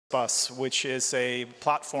Bus, which is a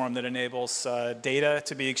platform that enables data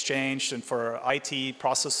to be exchanged and for IT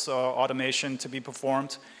process automation to be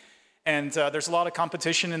performed. And there's a lot of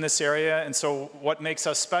competition in this area, and so what makes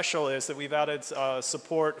us special is that we've added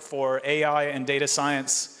support for AI and data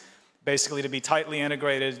science, basically to be tightly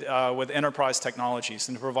integrated with enterprise technologies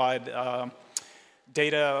and to provide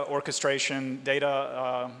data orchestration,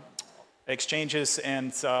 data exchanges,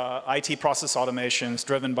 and IT process automations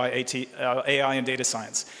driven by AI and data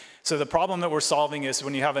science. So the problem that we're solving is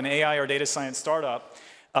when you have an AI or data science startup,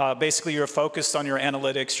 basically you're focused on your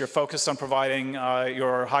analytics, you're focused on providing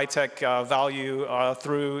your high-tech value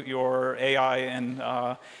through your AI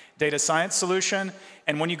and data science solution.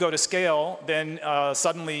 And when you go to scale, then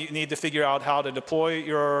suddenly you need to figure out how to deploy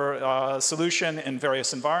your solution in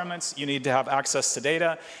various environments. You need to have access to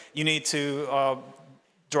data. You need to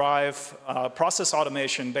drive process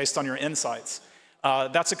automation based on your insights.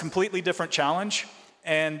 That's a completely different challenge,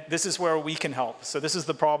 and this is where we can help. So this is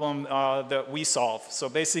the problem that we solve. So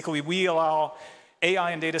basically, we allow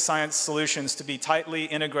AI and data science solutions to be tightly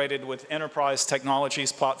integrated with enterprise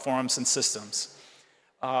technologies, platforms, and systems.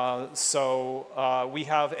 We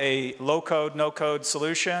have a low-code, no-code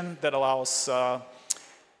solution that allows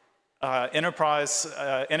enterprise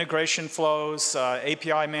integration flows,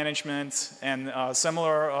 API management, and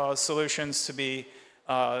similar solutions to be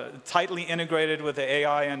tightly integrated with the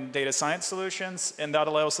AI and data science solutions, and that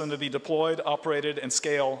allows them to be deployed, operated, and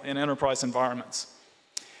scale in enterprise environments.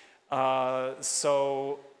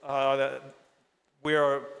 We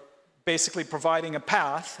are basically providing a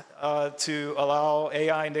path to allow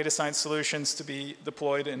AI and data science solutions to be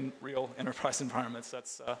deployed in real enterprise environments.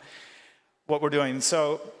 That's what we're doing.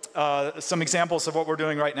 So some examples of what we're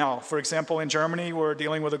doing right now. For example, in Germany, we're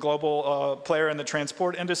dealing with a global player in the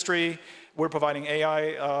transport industry. We're providing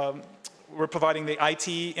AI, we're providing the IT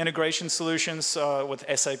integration solutions with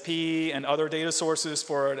SAP and other data sources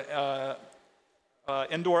for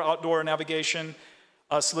indoor-outdoor navigation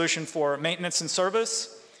solution for maintenance and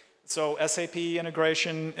service. So SAP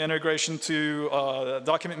integration to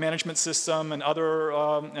document management system and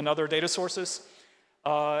other data sources.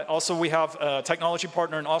 Also, we have a technology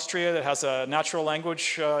partner in Austria that has a natural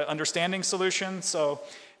language understanding solution. So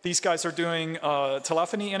these guys are doing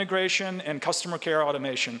telephony integration and customer care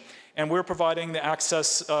automation. And we're providing the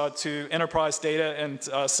access to enterprise data and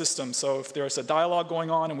systems. So if there's a dialogue going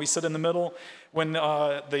on and we sit in the middle, when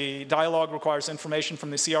the dialogue requires information from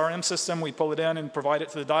the CRM system, we pull it in and provide it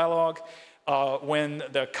to the dialogue. When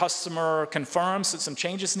the customer confirms that some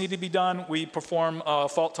changes need to be done, we perform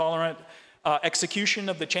fault-tolerant execution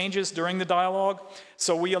of the changes during the dialogue.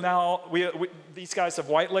 So these guys have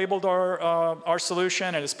white-labeled our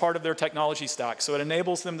solution, and it's part of their technology stack. So it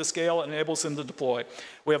enables them to scale, it enables them to deploy.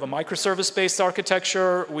 We have a microservice-based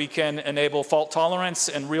architecture. We can enable fault tolerance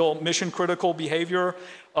and real mission-critical behavior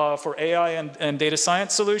for AI and data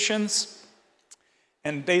science solutions.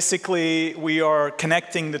 And basically, we are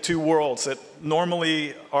connecting the two worlds that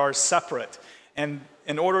normally are separate. And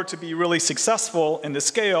in order to be really successful in the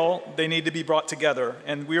scale, they need to be brought together,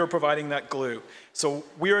 and we are providing that glue. So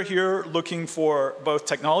we are here looking for both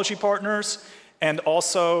technology partners and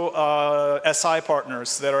also SI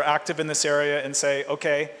partners that are active in this area and say,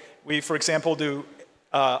 okay, we, for example, do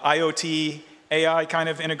IoT, AI kind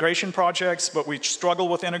of integration projects, but we struggle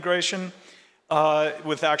with integration,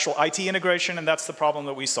 with actual IT integration, and that's the problem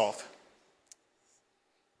that we solve.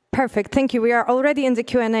 Perfect, thank you. We are already in the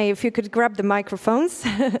Q&A. If you could grab the microphones,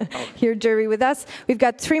 here, Jerry, with us. We've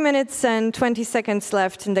got 3 minutes and 20 seconds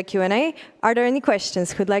left in the Q&A. Are there any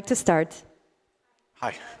questions? Who'd like to start?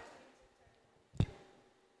 Hi.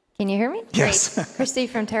 Can you hear me? Yes. Great. Christy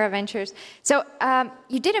from Terra Ventures. So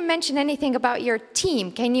you didn't mention anything about your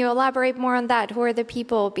team. Can you elaborate more on that? Who are the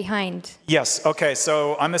people behind? Yes, okay,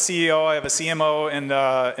 so I'm the CEO. I have a CMO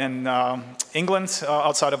in England,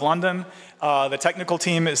 outside of London. The technical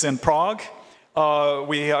team is in Prague.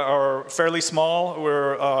 We are fairly small.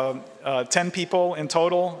 We're 10 people in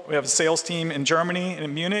total. We have a sales team in Germany and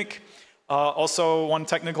in Munich. Also one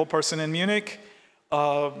technical person in Munich.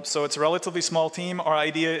 So it's a relatively small team. Our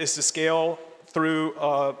idea is to scale through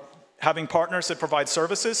having partners that provide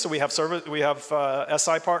services. So we have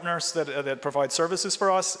SI partners that provide services for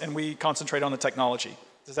us, and we concentrate on the technology.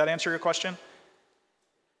 Does that answer your question?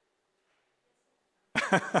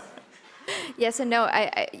 Yes and no.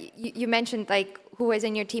 You mentioned like who is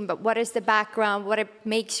in your team, but what is the background? What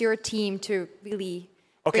makes your team to really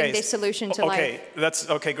bring this solution to life?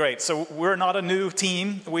 Okay, great. So we're not a new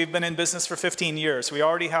team. We've been in business for 15 years. We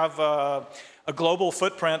already have a global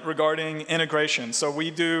footprint regarding integration. So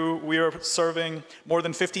we are serving more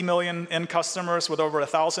than 50 million end customers with over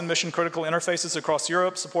 1,000 mission-critical interfaces across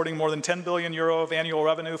Europe, supporting more than 10 billion euro of annual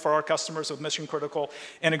revenue for our customers with mission-critical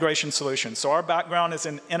integration solutions. So our background is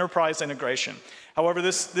in enterprise integration. However,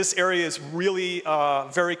 this area is really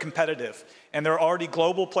very competitive, and there are already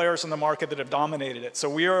global players in the market that have dominated it. So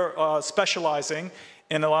we are specializing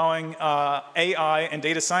in allowing AI and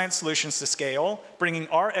data science solutions to scale, bringing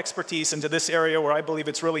our expertise into this area where I believe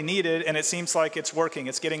it's really needed, and it seems like it's working.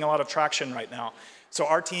 It's getting a lot of traction right now. So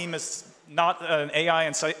our team is not an AI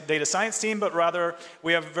and data science team, but rather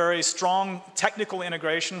we have very strong technical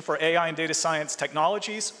integration for AI and data science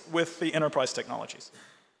technologies with the enterprise technologies.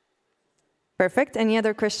 Perfect. Any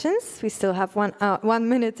other questions? We still have 1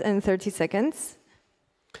 minute and 30 seconds.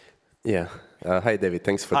 Yeah. Hi, David.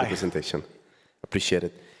 Thanks for the presentation. Appreciate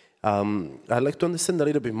it. I'd like to understand a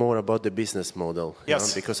little bit more about the business model.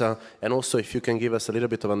 Yes. Because, and also if you can give us a little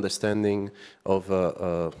bit of understanding of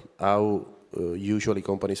how usually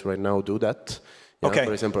companies right now do that. Okay.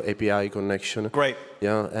 For example, API connection. Great.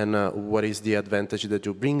 Yeah. And what is the advantage that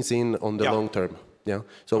you brings in on the long term? Yeah.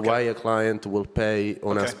 So why a client will pay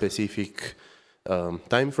on a specific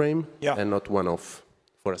time frame and not one-off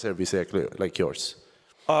for a service like yours?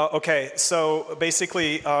 Okay, so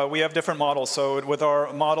basically we have different models. So with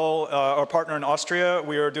our model, our partner in Austria,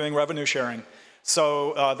 we are doing revenue sharing.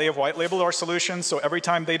 So they have white labeled our solution. So every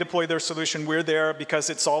time they deploy their solution, we're there because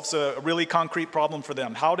it solves a really concrete problem for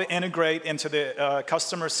them. How to integrate into the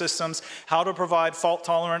customer systems, how to provide fault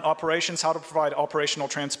tolerant operations, how to provide operational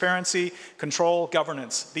transparency, control,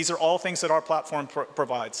 governance. These are all things that our platform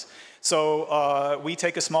provides. So we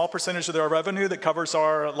take a small percentage of their revenue that covers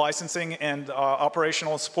our licensing and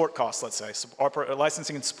operational support costs, let's say,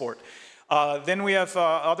 licensing and support. Then we have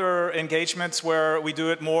other engagements where we do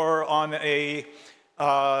it more on a,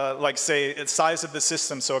 like say, size of the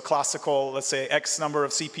system. So a classical, let's say, X number of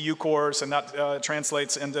CPU cores, and that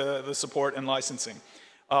translates into the support and licensing.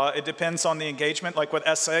 It depends on the engagement. Like with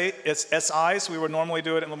SIs, we would normally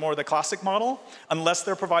do it in more of the classic model, unless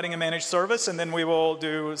they're providing a managed service, and then we will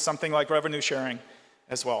do something like revenue sharing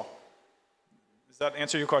as well. Does that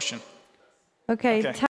answer your question? Okay.